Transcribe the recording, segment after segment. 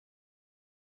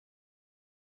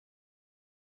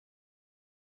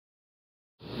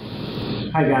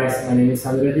Hi guys, my name is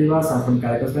Vivas. I'm from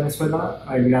Caracas, Venezuela.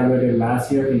 I graduated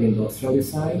last year in industrial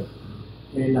design,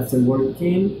 and after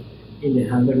working in the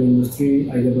handbag industry,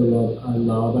 I developed a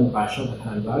love and passion for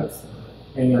handbags.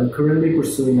 And I'm currently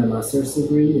pursuing a master's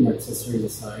degree in accessory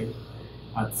design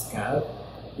at SCAD.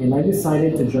 And I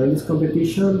decided to join this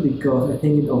competition because I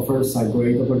think it offers a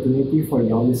great opportunity for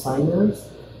young designers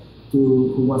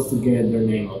who wants to get their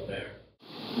name out there.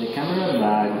 The camera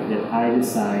bag that I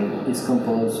designed is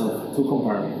composed of two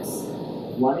compartments.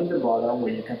 One in the bottom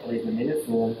where you can place the mini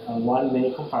phone and one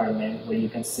main compartment where you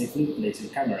can safely place your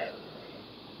camera.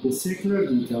 The circular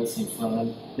details in front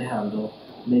of the handle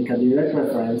make a direct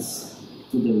reference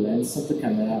to the lens of the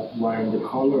camera, while the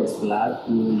colors black,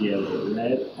 blue, yellow,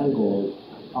 red, and gold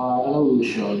are an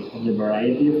illusion of the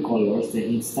variety of colors the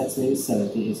Instax Mini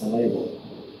 70 is available.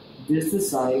 This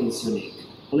design is unique,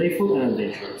 playful and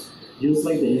adventurous, just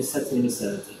like the Instax Mini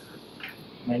 70.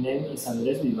 My name is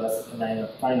Vivas and I am a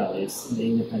finalist in the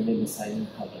Independent Design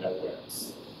Contest Awards.